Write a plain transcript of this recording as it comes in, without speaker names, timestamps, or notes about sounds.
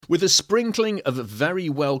With a sprinkling of very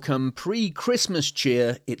welcome pre-Christmas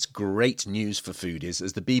cheer, it's great news for foodies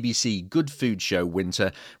as the BBC Good Food Show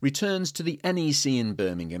Winter returns to the NEC in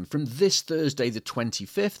Birmingham from this Thursday the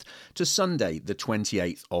 25th to Sunday the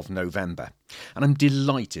 28th of November. And I'm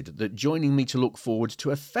delighted that joining me to look forward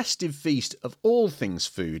to a festive feast of all things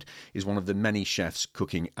food is one of the many chefs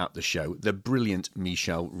cooking at the show, the brilliant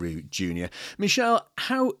Michel Roux Jr. Michel,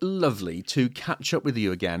 how lovely to catch up with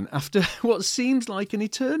you again after what seems like an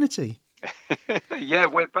eternity. Yeah,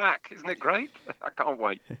 we're back. Isn't it great? I can't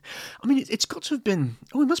wait. I mean, it's got to have been,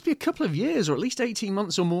 it must be a couple of years or at least 18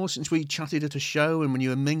 months or more since we chatted at a show and when you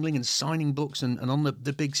were mingling and signing books and on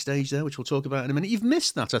the big stage there, which we'll talk about in a minute. You've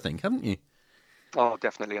missed that, I think, haven't you? Oh,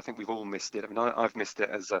 definitely. I think we've all missed it. I mean, I've missed it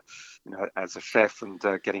as a chef and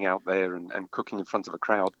getting out there and cooking in front of a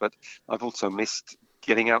crowd. But I've also missed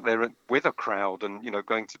getting out there with a crowd and,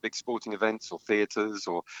 going to big sporting events or theatres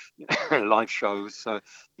or live shows. So,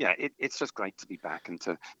 yeah, it's just great to be back and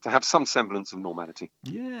to have some semblance of normality.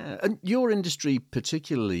 Yeah. And your industry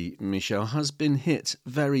particularly, Michel, has been hit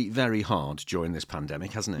very, very hard during this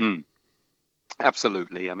pandemic, hasn't it? Mm.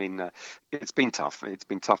 Absolutely. I mean, it's been tough. It's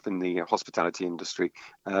been tough in the hospitality industry,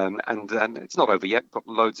 and it's not over yet. Got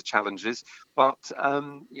loads of challenges, but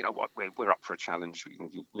you know what? We're up for a challenge.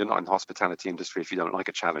 You're not in the hospitality industry if you don't like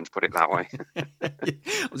a challenge. Put it that way.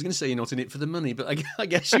 I was going to say you're not in it for the money, but I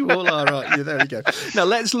guess you all are, aren't you? There we go. Now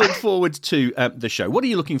let's look forward to the show. What are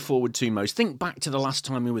you looking forward to most? Think back to the last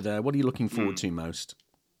time we were there. What are you looking forward to most?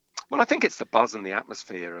 Well, I think it's the buzz and the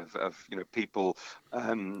atmosphere of people,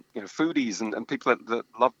 foodies and people that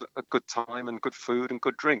love a good time and good food and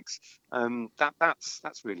good drinks.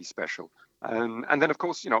 That's really special. And then, of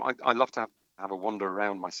course, I love to have a wander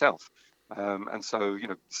around myself. And so,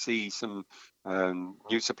 see some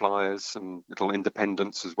new suppliers, some little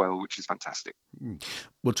independents as well, which is fantastic.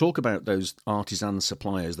 We'll talk about those artisan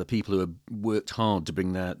suppliers, the people who have worked hard to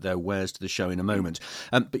bring their wares to the show in a moment.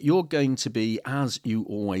 But you're going to be, as you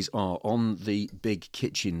always are, on the big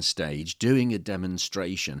kitchen stage doing a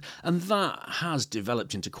demonstration. And that has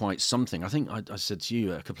developed into quite something. I think I said to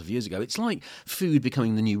you a couple of years ago, it's like food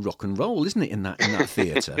becoming the new rock and roll, isn't it, in that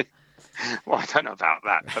theatre? Well, I don't know about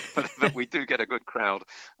that, but we do get a good crowd.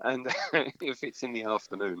 And if it's in the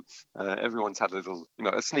afternoon, everyone's had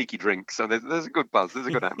a sneaky drink. So there's a good buzz, there's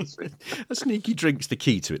a good atmosphere. A sneaky drink's the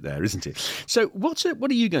key to it there, isn't it? So what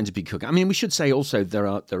are you going to be cooking? I mean, we should say also there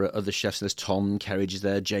are other chefs. There's Tom Kerridge is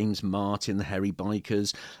there, James Martin, the Hairy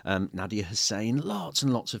Bikers, Nadia Hussain, lots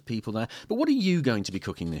and lots of people there. But what are you going to be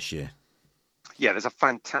cooking this year? Yeah, there's a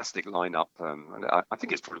fantastic lineup. And I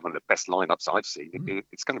think it's probably one of the best lineups I've seen.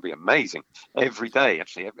 It's going to be amazing. Every day,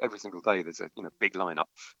 actually, every single day, there's a big lineup.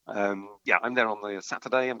 I'm there on the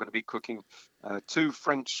Saturday. I'm going to be cooking 2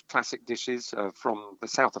 French classic dishes from the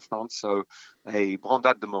south of France. So a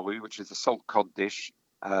brandade de morue, which is a salt cod dish,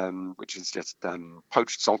 which is just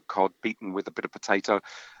poached salt cod beaten with a bit of potato,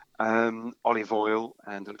 olive oil,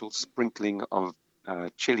 and a little sprinkling of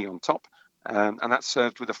chili on top. And that's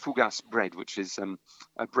served with a fougasse bread, which is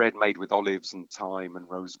a bread made with olives and thyme and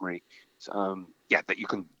rosemary. That you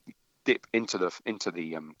can dip into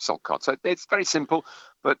the salt cod. So it's very simple,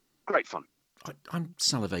 but great fun. I'm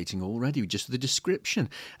salivating already just the description.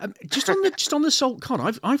 Just on the salt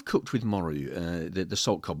cod, I've cooked with morue, the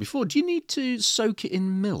salt cod before. Do you need to soak it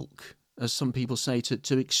in milk, as some people say,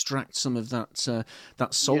 to extract some of that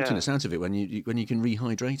saltiness out of it when you can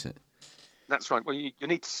rehydrate it? That's right. Well, you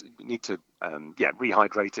need to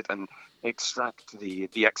rehydrate it and extract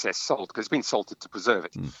the excess salt because it's been salted to preserve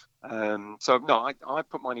it. I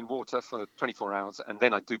put mine in water for 24 hours and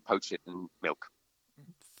then I do poach it in milk.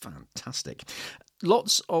 Fantastic.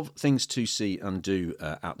 Lots of things to see and do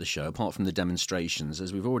at the show, apart from the demonstrations.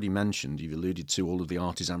 As we've already mentioned, you've alluded to all of the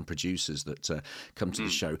artisan producers that come to the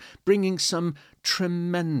show, bringing some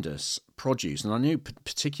tremendous produce. And I know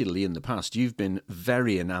particularly in the past, you've been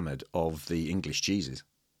very enamoured of the English cheeses.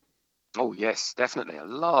 Oh, yes, definitely. I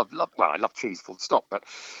love cheese full stop, but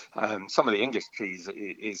some of the English cheese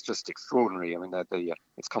is just extraordinary. I mean,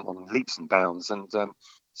 it's come on leaps and bounds, and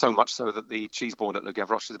so much so that the cheese board at Le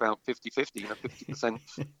Gavroche is about 50-50,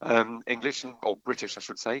 50% English or British, I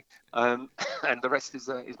should say, and the rest is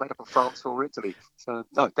made up of France or Italy. So,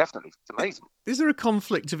 no, definitely, it's amazing. Is there a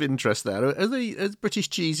conflict of interest there? Are British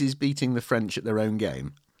cheeses beating the French at their own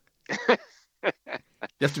game?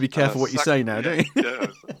 You have to be careful what you say now, don't you? Yeah,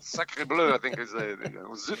 sacre bleu, I think is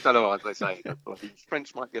zut alors, as they say. The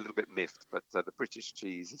French might be a little bit miffed, but the British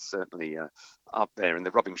cheese is certainly up there and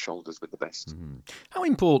they're rubbing shoulders with the best. How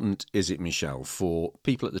important is it, Michel, for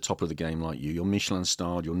people at the top of the game like you? You're Michelin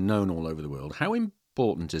starred, you're known all over the world. How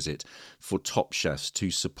important is it for top chefs to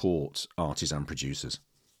support artisan producers?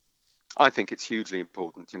 I think it's hugely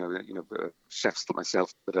important. Chefs like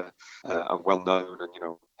myself that are well known, and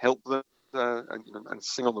help them and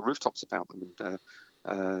sing on the rooftops about them, and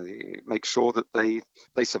make sure that they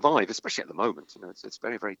survive, especially at the moment. It's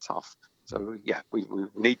very, very tough. So yeah, we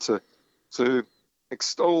need to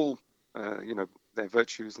extol their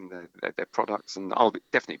virtues and their products, and I'll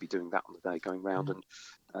definitely be doing that on the day, going round and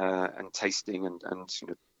tasting and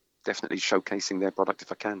definitely showcasing their product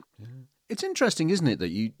if I can. Yeah. It's interesting, isn't it,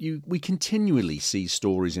 that we continually see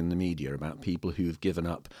stories in the media about people who have given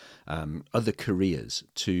up other careers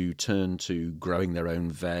to turn to growing their own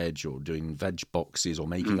veg, or doing veg boxes, or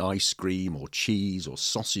making ice cream or cheese or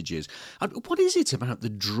sausages. What is it about the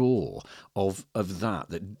draw of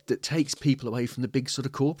that takes people away from the big sort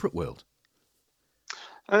of corporate world?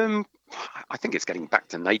 I think it's getting back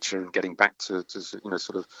to nature and getting back to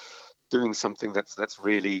sort of doing something that's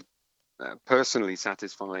really personally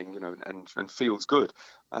satisfying, and feels good,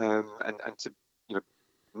 and to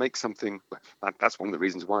make something. That's one of the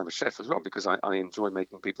reasons why I'm a chef as well, because I enjoy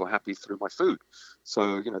making people happy through my food.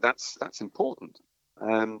 So that's important.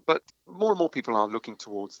 But more and more people are looking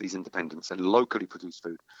towards these independents and locally produced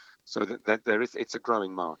food, so that it's a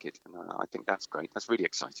growing market, and I think that's great. That's really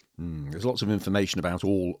exciting. There's lots of information about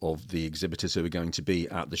all of the exhibitors who are going to be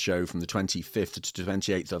at the show from the 25th to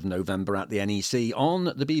 28th of November at the NEC on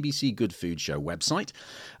the BBC Good Food Show website,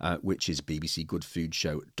 which is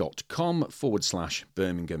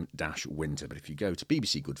bbcgoodfoodshow.com/Birmingham-winter. But if you go to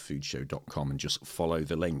bbcgoodfoodshow.com and just follow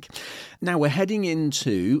the link. Now, we're heading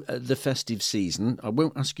into the festive season. I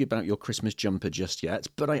won't ask you about your Christmas jumper just yet,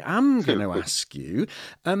 but I am going to ask you,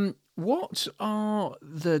 what are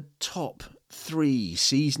the top 3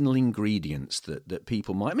 seasonal ingredients that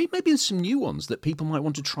people might, maybe some new ones that people might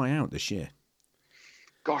want to try out this year?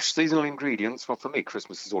 Gosh, seasonal ingredients. Well, for me,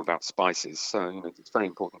 Christmas is all about spices. So, it's very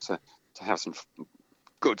important to have some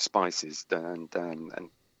good spices. And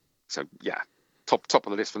so, yeah, top of the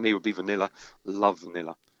list for me would be vanilla. Love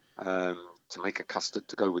vanilla. To make a custard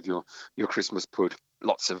to go with your Christmas pud.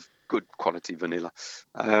 Lots of good quality vanilla.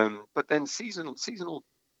 But then seasonal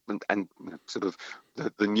and sort of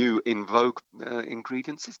the new in vogue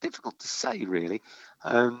ingredients, is difficult to say, really.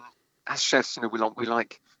 As chefs, we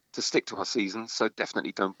like to stick to our seasons, so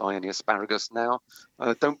definitely don't buy any asparagus now.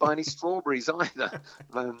 Don't buy any strawberries either.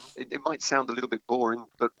 It might sound a little bit boring,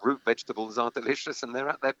 but root vegetables are delicious, and they're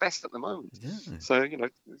at their best at the moment. Yeah. So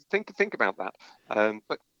think about that.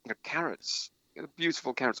 But carrots.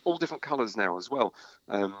 Beautiful carrots, all different colours now as well.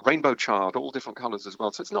 Rainbow chard, all different colours as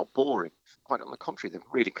well. So it's not boring. Quite on the contrary, they're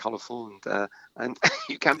really colourful and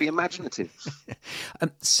you can be imaginative.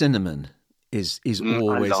 Cinnamon is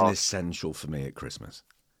always an essential for me at Christmas.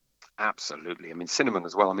 Absolutely. I mean, cinnamon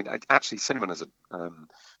as well. I mean, actually, cinnamon is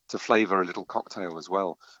to flavour a little cocktail as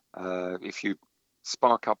well. If you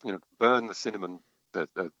spark up, burn the cinnamon, the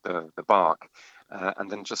bark, and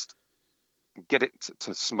then just get it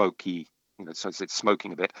to smoky. So it's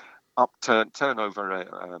smoking a bit. Turn over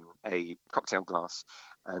a cocktail glass,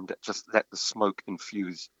 and just let the smoke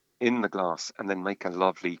infuse in the glass, and then make a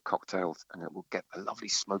lovely cocktail, and it will get a lovely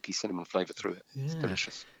smoky cinnamon flavour through it. Yeah. It's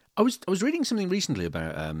delicious. I was reading something recently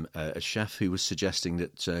about a chef who was suggesting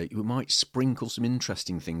that we might sprinkle some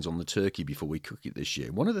interesting things on the turkey before we cook it this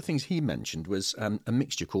year. One of the things he mentioned was a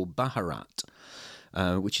mixture called Baharat,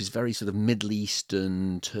 which is very sort of Middle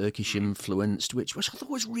Eastern, Turkish influenced, which I thought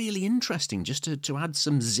was really interesting, just to add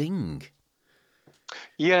some zing.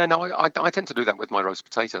 Yeah, no, I tend to do that with my roast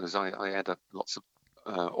potatoes. I add lots of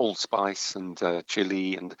allspice and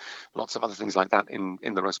chili and lots of other things like that in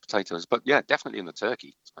the roast potatoes. But yeah, definitely in the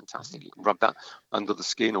turkey. It's fantastic. You can rub that under the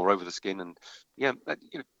skin or over the skin, and yeah,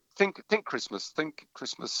 think Christmas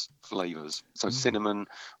flavors. So cinnamon,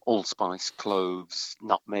 allspice, cloves,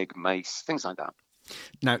 nutmeg, mace, things like that.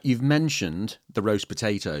 Now, you've mentioned the roast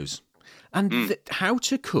potatoes. And how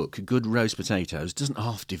to cook good roast potatoes doesn't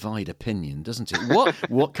half divide opinion, doesn't it?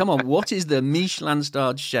 What? Come on, what is the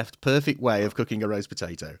Michelin-starred chef's perfect way of cooking a roast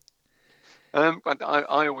potato? But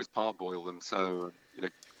I always parboil them, so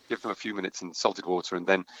give them a few minutes in salted water, and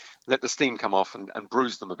then let the steam come off and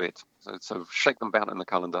bruise them a bit. So shake them about in the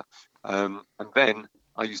colander, and then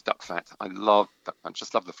I use duck fat. I love duck fat,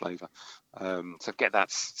 just love the flavour. So get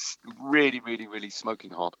that really, really, really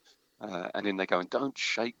smoking hot. And in they go, and don't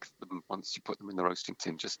shake them once you put them in the roasting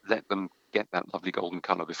tin. Just let them get that lovely golden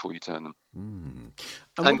colour before you turn them.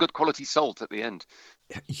 And good quality salt at the end.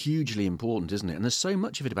 Hugely important, isn't it? And there's so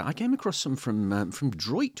much of it about. I came across some from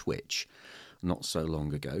Droitwich not so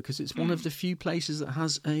long ago, because it's one of the few places that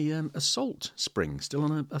has a salt spring still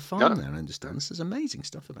on a farm there, I understand. There's amazing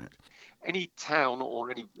stuff about it. Any town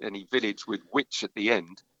or any village with witch at the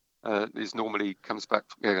end is normally comes back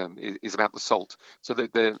is about the salt. So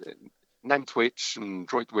the Nantwich and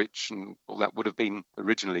Droitwich and all that would have been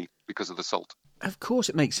originally because of the salt. Of course,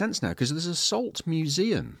 it makes sense now because there's a salt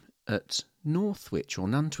museum at Northwich or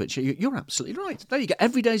Nantwich. You're absolutely right. There you go.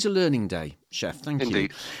 Every day's a learning day, Chef. Thank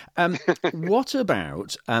Indeed. you. What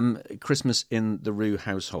about Christmas in the Roux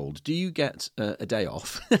household? Do you get a day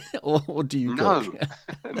off or do you cook?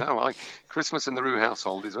 No. Christmas in the Roux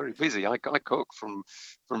household is very busy. I cook from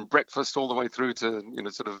breakfast all the way through to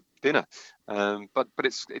sort of dinner. But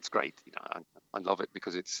it's great. I love it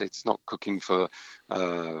because it's not cooking for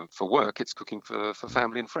work. It's cooking for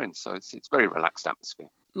family and friends. So it's very relaxed atmosphere.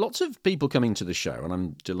 Lots of people coming to the show, and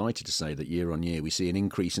I'm delighted to say that year on year we see an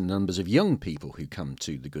increase in numbers of young people who come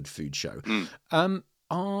to the Good Food Show.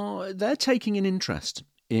 They're taking an interest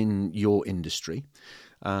in your industry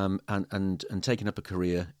and taking up a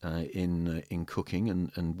career in cooking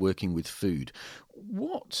and working with food.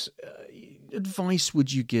 What advice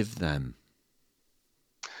would you give them?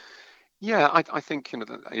 Yeah, I think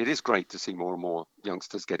it is great to see more and more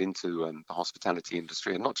youngsters get into the hospitality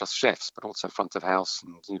industry, and not just chefs, but also front of house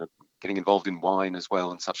and getting involved in wine as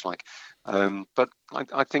well and such like. But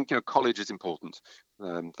I think college is important.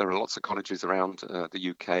 There are lots of colleges around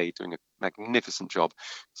the UK doing a magnificent job.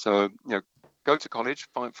 So go to college,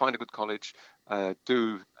 find a good college,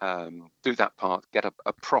 do that part, get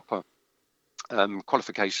a proper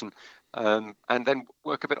qualification. And then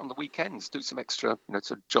work a bit on the weekends, do some extra,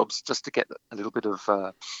 sort of jobs just to get a little bit of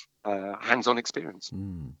hands-on experience.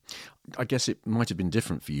 I guess it might have been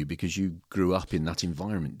different for you because you grew up in that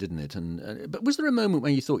environment, didn't it? But was there a moment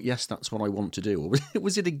where you thought, yes, that's what I want to do, or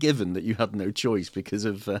was it a given that you had no choice because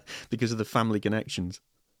of the family connections?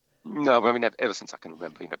 No, I mean, ever since I can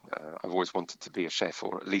remember, I've always wanted to be a chef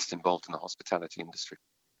or at least involved in the hospitality industry.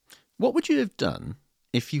 What would you have done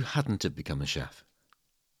if you hadn't have become a chef?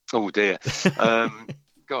 Oh dear.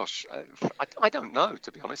 Gosh, I don't know,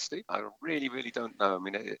 to be honest, Steve. I really, really don't know. I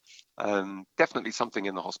mean, definitely something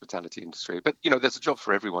in the hospitality industry. But, there's a job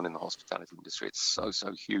for everyone in the hospitality industry. It's so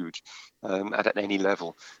huge at any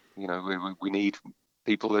level. We need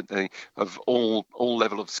people of all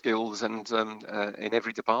level of skills and in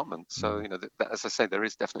every department. So, as I say, there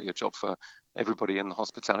is definitely a job for everybody in the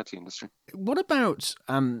hospitality industry. What about,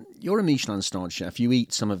 you're a Michelin-starred chef. You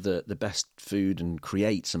eat some of the best food and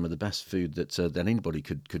create some of the best food that anybody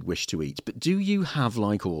could wish to eat. But do you have,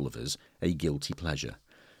 like all of us, a guilty pleasure?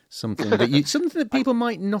 Something that people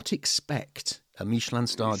might not expect a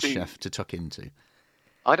Michelin-starred chef to tuck into?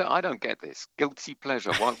 I don't get this. Guilty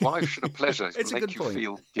pleasure. Why should a pleasure make you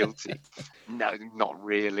feel guilty? No, not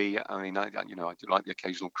really. I mean, I do like the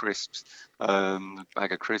occasional crisps,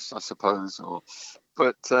 bag of crisps, I suppose,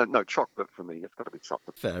 But no, chocolate for me. It's got to be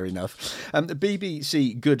chocolate. Fair enough. The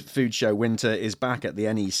BBC Good Food Show Winter is back at the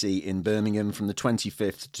NEC in Birmingham from the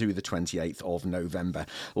 25th to the 28th of November.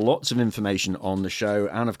 Lots of information on the show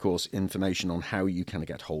and, of course, information on how you can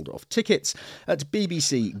get hold of tickets at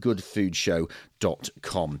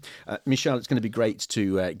bbcgoodfoodshow.com. Michelle, it's going to be great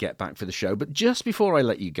to get back for the show. But just before I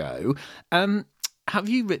let you go, have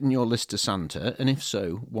you written your list to Santa? And if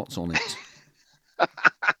so, what's on it?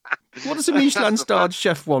 What does a Michelin-starred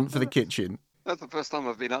chef want for the kitchen? That's the first time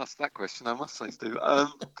I've been asked that question, I must say, Stu.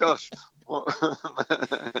 Gosh,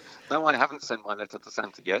 no, I haven't sent my letter to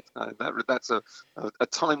Santa yet. That's a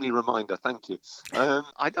timely reminder. Thank you.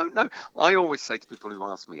 I don't know. I always say to people who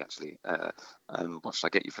ask me, actually, what should I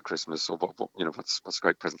get you for Christmas, or what's a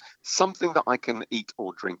great present? Something that I can eat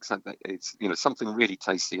or drink. It's something really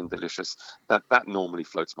tasty and delicious. That normally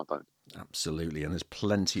floats my boat. Absolutely, and there's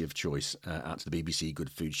plenty of choice at the BBC Good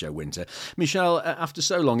Food Show Winter. Michelle, after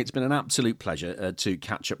so long, it's been an absolute pleasure to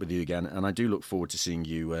catch up with you again, and I do look forward to seeing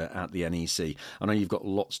you at the NEC. I know you've got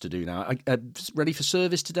lots to do now. Ready for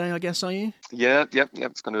service today, I guess, are you? Yeah.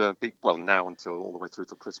 It's going to be, now until all the way through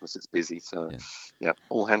till Christmas, it's busy. So, yeah,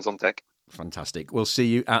 all hands on deck. Fantastic. We'll see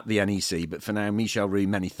you at the NEC, but for now, Michel Roux,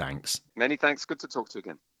 many thanks. Many thanks. Good to talk to you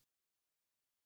again.